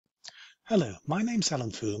Hello, my name's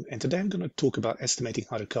Alan Foom, and today I'm going to talk about estimating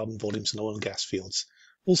hydrocarbon volumes in oil and gas fields,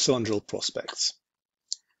 also on drill prospects.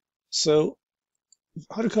 So,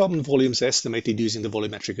 hydrocarbon volumes are estimated using the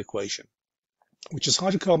volumetric equation, which is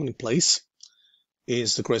hydrocarbon in place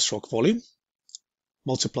is the gross rock volume,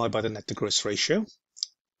 multiplied by the net to gross ratio,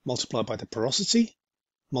 multiplied by the porosity,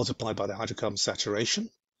 multiplied by the hydrocarbon saturation,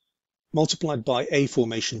 multiplied by a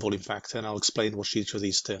formation volume factor, and I'll explain what each of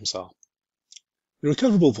these terms are. The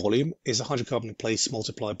recoverable volume is a hydrocarbon in place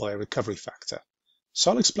multiplied by a recovery factor.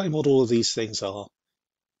 So I'll explain what all of these things are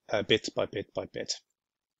bit by bit by bit.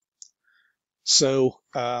 So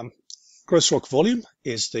gross rock volume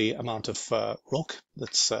is the amount of rock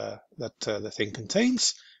that the thing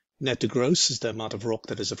contains. Net to gross is the amount of rock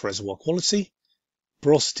that is of reservoir quality.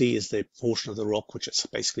 Porosity is the portion of the rock which is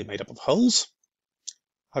basically made up of holes.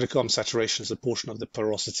 Hydrocarbon saturation is the portion of the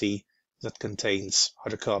porosity that contains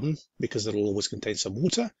hydrocarbon, because it will always contain some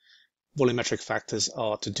water. Volumetric factors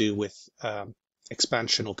are to do with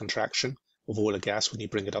expansion or contraction of oil or gas when you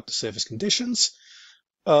bring it up to surface conditions.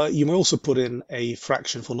 You may also put in a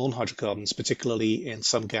fraction for non-hydrocarbons, particularly in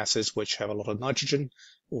some gases which have a lot of nitrogen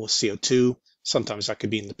or CO2. Sometimes that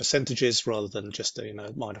could be in the percentages rather than just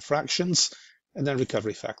minor fractions, and then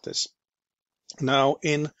recovery factors. Now,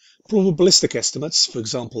 in probabilistic estimates, for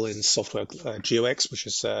example, in software GeoX, which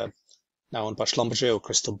is now on by Schlumberger or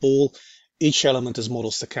Crystal Ball, each element is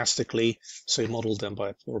modeled stochastically, so you model them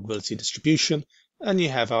by a probability distribution, and you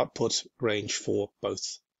have output range for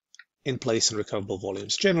both in-place and recoverable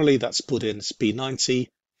volumes. Generally, that's put in as P90,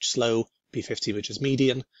 which is low, P50, which is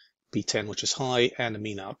median, P10, which is high, and a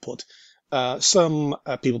mean output. Some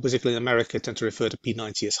people, particularly in America, tend to refer to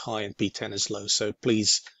P90 as high and P10 as low, so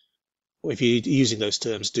please, if you're using those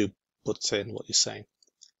terms, do put in what you're saying.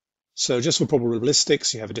 So just for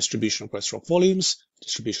probabilistics, you have a distribution of gross rock volumes,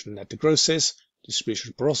 distribution of net to grosses, distribution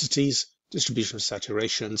of porosities, distribution of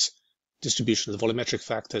saturations, distribution of the volumetric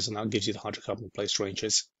factors, and that gives you the hydrocarbon in place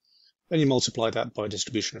ranges. Then you multiply that by a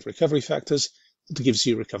distribution of recovery factors, that gives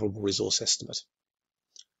you a recoverable resource estimate.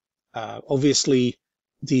 Obviously,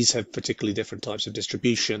 these have particularly different types of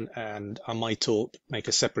distribution, and I might make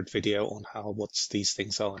a separate video on what these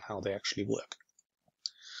things are and how they actually work.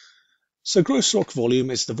 So gross rock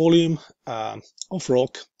volume is the volume of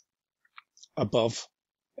rock above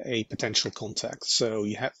a potential contact. So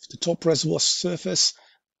you have the top reservoir surface,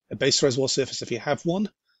 a base reservoir surface if you have one.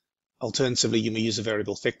 Alternatively, you may use a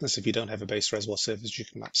variable thickness. If you don't have a base reservoir surface, you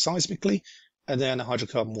can map seismically, and then a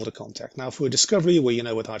hydrocarbon water contact. Now, for a discovery where you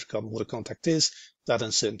know what hydrocarbon water contact is, that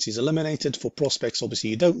uncertainty is eliminated. For prospects,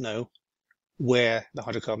 obviously, you don't know where the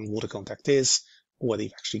hydrocarbon water contact is or whether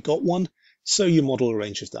you've actually got one, so you model a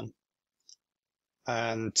range of them.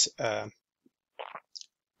 And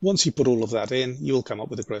once you put all of that in, you'll come up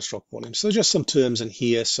with a gross rock volume. So just some terms in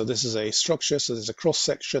here. So this is a structure. So there's a cross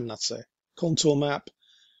section. That's a contour map.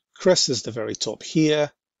 Crest is the very top here.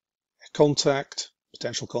 A contact,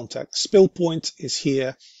 potential contact. Spill point is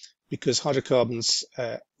here because hydrocarbons,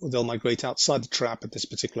 they'll migrate outside the trap at this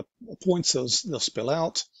particular point. So they'll spill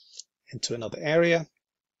out into another area.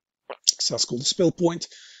 So that's called the spill point.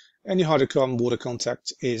 And your hydrocarbon water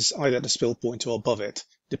contact is either at the spill point or above it,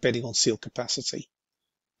 depending on seal capacity.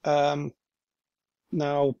 Now,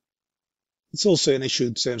 it's also an issue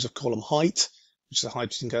in terms of column height, which is the height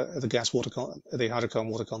between the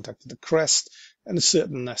hydrocarbon water contact and the crest. And in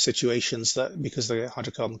certain situations, that because the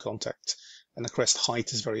hydrocarbon contact and the crest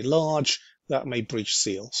height is very large, that may breach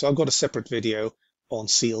seal. So I've got a separate video on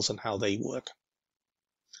seals and how they work.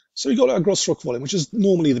 So we've got our gross rock volume, which is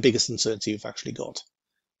normally the biggest uncertainty you've actually got.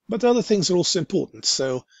 But the other things are also important.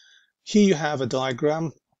 So here you have a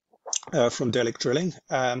diagram from Delic drilling,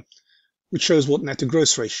 which shows what net to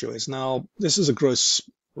gross ratio is. Now, this is a gross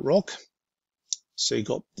rock. So you've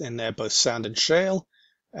got in there both sand and shale.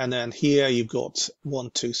 And then here you've got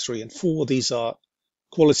 1, 2, 3, and 4. These are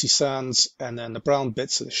quality sands. And then the brown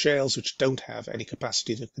bits are the shales, which don't have any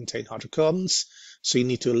capacity to contain hydrocarbons. So you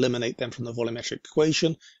need to eliminate them from the volumetric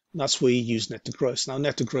equation. And that's where you use net to gross. Now,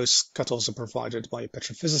 net to gross cutoffs are provided by a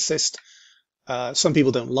petrophysicist. Some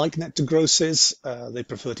people don't like net to grosses. They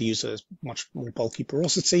prefer to use a much more bulky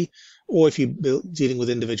porosity. Or if you're dealing with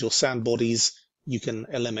individual sand bodies, you can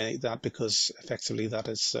eliminate that because effectively that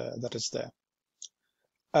is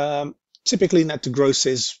there. Typically, net to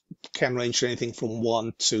grosses can range anything from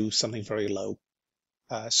 1 to something very low.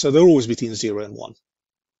 So they're always between 0 and 1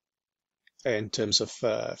 in terms of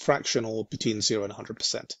fraction, or between 0 and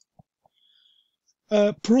 100%.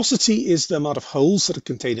 Porosity is the amount of holes that are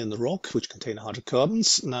contained in the rock, which contain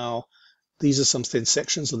hydrocarbons. Now, these are some thin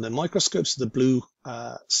sections on the microscopes. The blue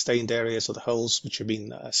stained areas are the holes which have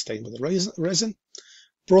been stained with the resin.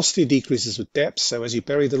 Porosity decreases with depth, so as you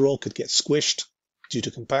bury the rock, it gets squished due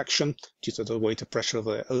to compaction, due to the weight of pressure of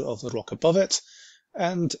the rock above it,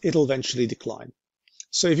 and it'll eventually decline.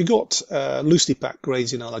 So if you've got loosely packed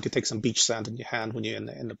grains, like you take some beach sand in your hand when you're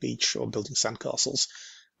in the beach or building sandcastles,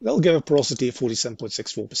 they'll give a porosity of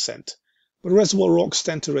 47.64%. But reservoir rocks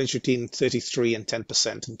tend to range between 33 and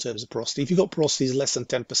 10% in terms of porosity. If you've got porosities less than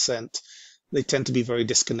 10%, they tend to be very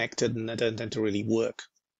disconnected and they don't tend to really work.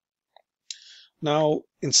 Now,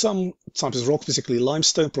 in some types of rock, particularly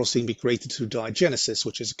limestone, porosity can be created through diagenesis,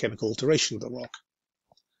 which is a chemical alteration of the rock.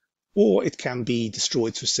 Or it can be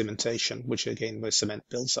destroyed through cementation, which again, where cement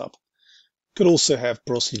builds up. Could also have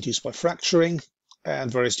porosity induced by fracturing and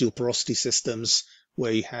various dual porosity systems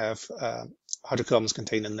where you have hydrocarbons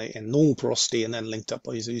contained in normal porosity and then linked up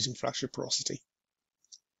by using fracture porosity.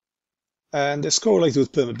 And it's correlated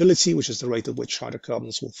with permeability, which is the rate at which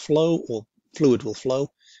hydrocarbons will flow or fluid will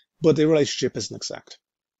flow, but the relationship isn't exact.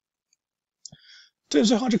 In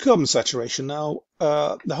terms of hydrocarbon saturation, now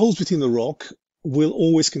the holes between the rock will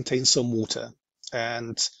always contain some water,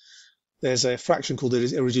 and there's a fraction called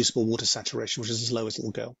irreducible water saturation, which is as low as it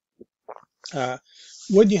will go.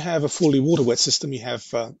 When you have a fully water-wet system, you have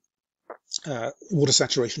water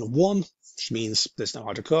saturation of 1, which means there's no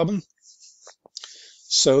hydrocarbon.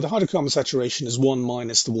 So the hydrocarbon saturation is 1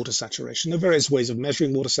 minus the water saturation. There are various ways of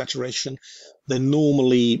measuring water saturation. They're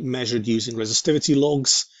normally measured using resistivity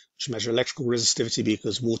logs, which measure electrical resistivity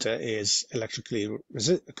because water is electrically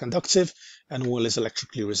conductive and oil is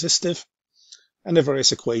electrically resistive. And there are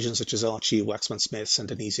various equations such as Archie, Waxman-Smith,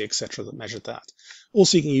 Santanese, etc. that measure that.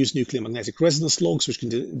 Also, you can use nuclear magnetic resonance logs, which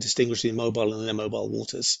can distinguish the immobile and immobile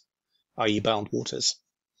waters, i.e. bound waters.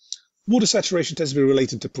 Water saturation tends to be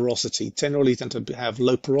related to porosity. Generally tend to have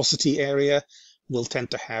low porosity area, will tend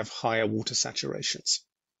to have higher water saturations.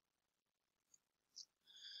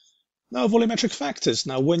 Now, volumetric factors.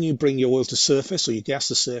 Now, when you bring your oil to surface or your gas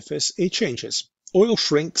to surface, it changes. Oil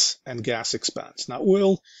shrinks and gas expands. Now,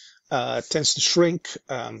 oil tends to shrink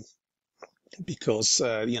because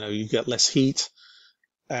you get less heat,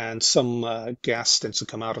 and some gas tends to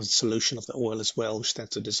come out of the solution of the oil as well, which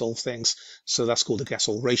tends to dissolve things. So that's called the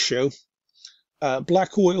gas-oil ratio.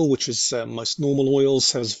 Black oil, which is most normal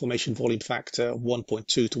oils, has a formation volume factor of 1.2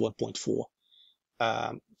 to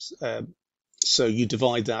 1.4. So you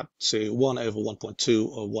divide that to 1 over 1.2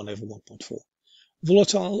 or 1 over 1.4.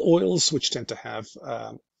 Volatile oils, which tend to have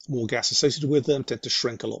more gas associated with them, tend to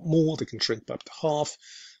shrink a lot more. They can shrink by up to half.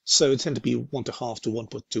 So they tend to be 1.5 to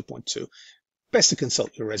 1.2.2. Best to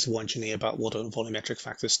consult your reservoir engineer about what volumetric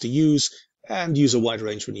factors to use, and use a wide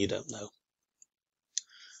range when you don't know.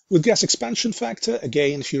 With gas expansion factor,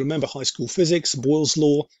 again, if you remember high school physics, Boyle's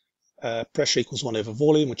law, pressure equals 1 over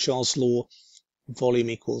volume, with Charles' law, volume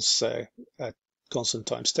equals constant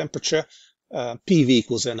times temperature. PV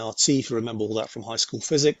equals nRT, if you remember all that from high school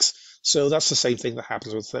physics. So that's the same thing that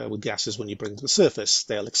happens with gases when you bring them to the surface.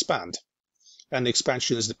 They'll expand. And the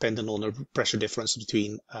expansion is dependent on the pressure difference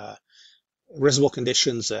between reservoir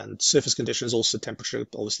conditions and surface conditions. Also, temperature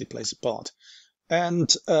obviously plays a part.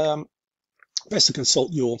 And best to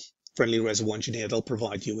consult your friendly reservoir engineer. They'll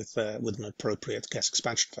provide you with an appropriate gas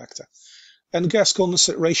expansion factor. And gas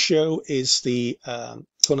condensate ratio is the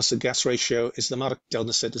condensate gas ratio is the amount of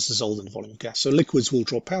condensate that's dissolved in the volume of gas. So liquids will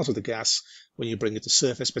drop out of the gas when you bring it to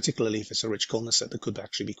surface, particularly if it's a rich condensate. There could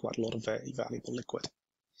actually be quite a lot of very valuable liquid.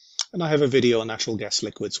 And I have a video on natural gas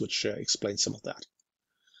liquids which explains some of that.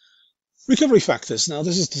 Recovery factors. Now,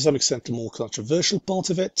 this is to some extent the more controversial part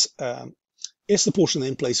of it. It's the portion of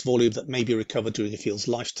the in-place volume that may be recovered during a field's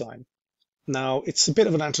lifetime. Now, it's a bit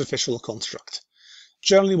of an artificial construct.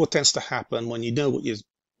 Generally, what tends to happen when you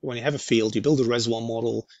have a field, you build a reservoir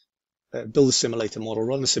model, build a simulator model,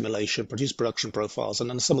 run a simulation, produce production profiles, and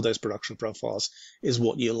then some of those production profiles is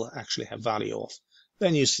what you'll actually have value of.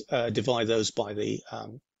 Then you divide those by the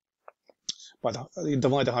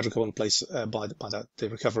hydrocarbon place by the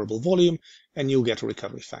recoverable volume, and you'll get a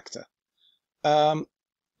recovery factor.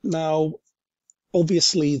 Now,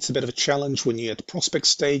 obviously, it's a bit of a challenge when you're at the prospect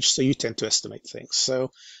stage, so you tend to estimate things.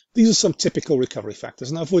 So these are some typical recovery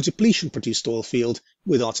factors. Now, for a depletion-produced oil field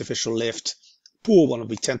with artificial lift, poor one will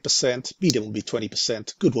be 10%, medium will be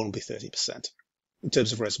 20%, good one will be 30% in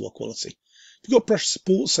terms of reservoir quality. If you've got pressure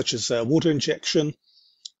support, such as water injection,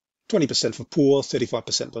 20% for poor,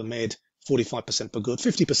 35% for mid, 45% for good,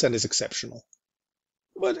 50% is exceptional.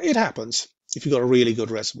 But it happens if you've got a really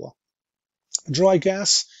good reservoir. Dry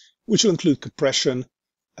gas, which will include compression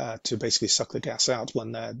to basically suck the gas out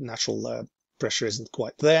when the natural pressure isn't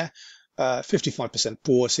quite there. 55%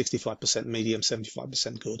 poor, 65% medium,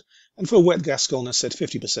 75% good. And for wet gas condensate,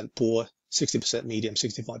 50% poor, 60% medium,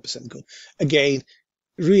 65% good. Again,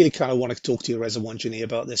 Really kind of want to talk to your reservoir engineer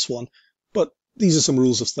about this one, but these are some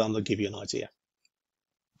rules of thumb that give you an idea.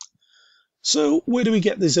 So where do we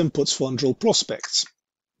get these inputs for undrilled prospects?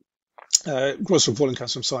 Gross rock volume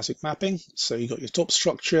comes from seismic mapping. So you've got your top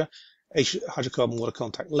structure, hydrocarbon water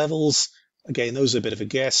contact levels. Again, those are a bit of a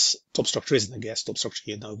guess. Top structure isn't a guess. Top structure,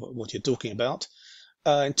 you know what you're talking about.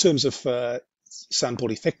 In terms of sand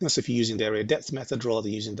body thickness, if you're using the area depth method rather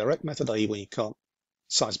than using direct method, i.e. when you can't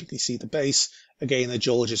seismically see the base, again, the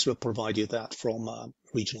geologist will provide you that from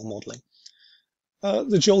regional modeling.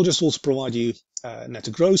 The geologists also provide you net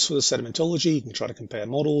to gross for the sedimentology. You can try to compare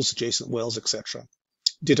models, adjacent wells, etc.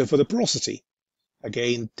 Ditto for the porosity.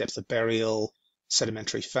 Again, depth of burial,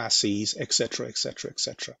 sedimentary facies, etc., etc.,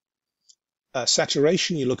 etc.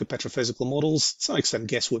 Saturation, you look at petrophysical models, to some extent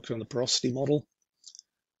guesswork from the porosity model.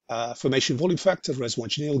 Formation volume factor, the reservoir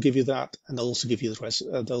engineer will give you that, and they'll also give you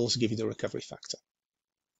the recovery factor.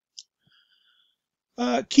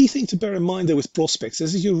 Key thing to bear in mind there with prospects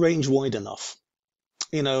is your range wide enough?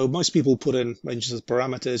 You know, most people put in ranges of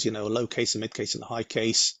parameters, you know, low case, a mid case, and a high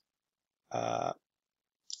case. But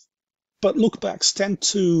lookbacks tend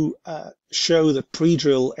to show that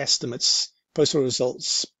pre-drill estimates, post-drill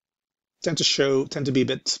results tend to be a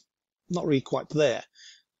bit not really quite there.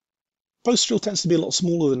 Post-drill tends to be a lot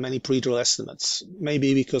smaller than many pre-drill estimates,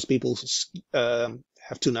 maybe because people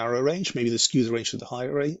have too narrow a range, maybe they skew the range to the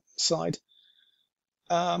higher side.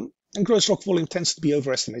 And gross rock volume tends to be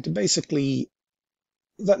overestimated. Basically,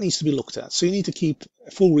 that needs to be looked at. So you need to keep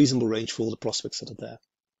a full reasonable range for all the prospects that are there.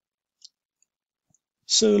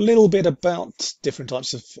 So a little bit about different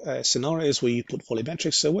types of scenarios where you put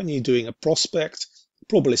volumetrics. So when you're doing a prospect,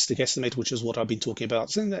 probabilistic estimate, which is what I've been talking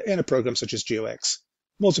about, in a program such as GeoX,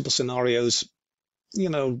 multiple scenarios, you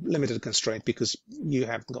know, limited constraint because you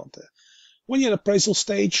haven't got there. When you're at appraisal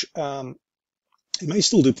stage, you may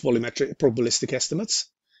still do volumetric probabilistic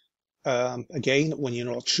estimates. Again, when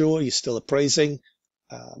you're not sure, you're still appraising.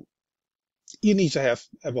 You need to have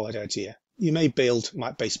a wide idea. You may build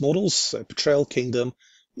map-based models, so Petrel, Kingdom,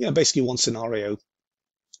 you know, basically one scenario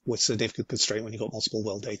with significant constraint when you've got multiple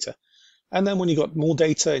well data. And then when you've got more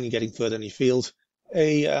data and you're getting further in your field,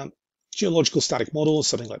 a geological static model,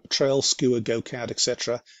 something like Petrel, Skewer, GoCAD,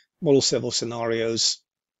 etc., model several scenarios,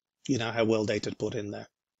 you know, have well data to put in there.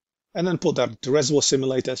 And then put that into reservoir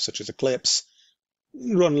simulators such as Eclipse,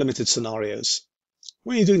 run limited scenarios.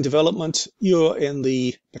 When you're doing development, you're in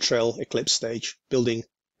the Petrel Eclipse stage, building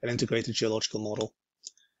an integrated geological model.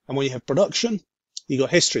 And when you have production, you got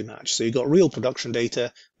history match. So you've got real production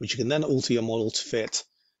data, which you can then alter your model to fit.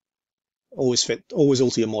 Always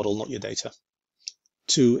alter your model, not your data,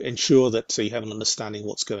 to ensure that you have an understanding of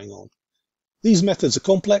what's going on. These methods are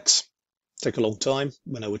complex, take a long time.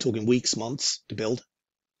 We're talking weeks, months to build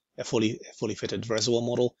a fully fitted reservoir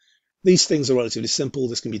model. These things are relatively simple.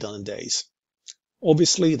 This can be done in days.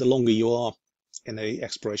 Obviously, the longer you are in a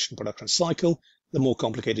exploration production cycle, the more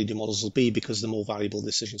complicated your models will be because the more valuable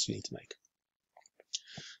decisions you need to make.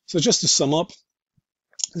 So just to sum up,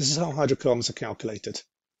 this is how hydrocarbons are calculated.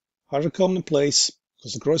 Hydrocarbon in place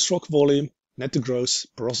because the gross rock volume, net to gross,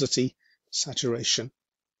 porosity, saturation,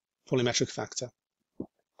 volumetric factor.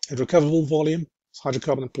 A recoverable volume,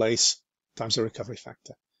 hydrocarbon in place, times the recovery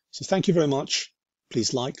factor. So thank you very much.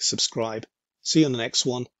 Please like, subscribe. See you on the next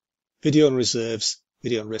one. Video on reserves,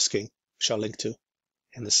 video on risking, which I'll link to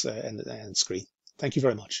in the screen. Thank you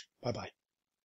very much. Bye-bye.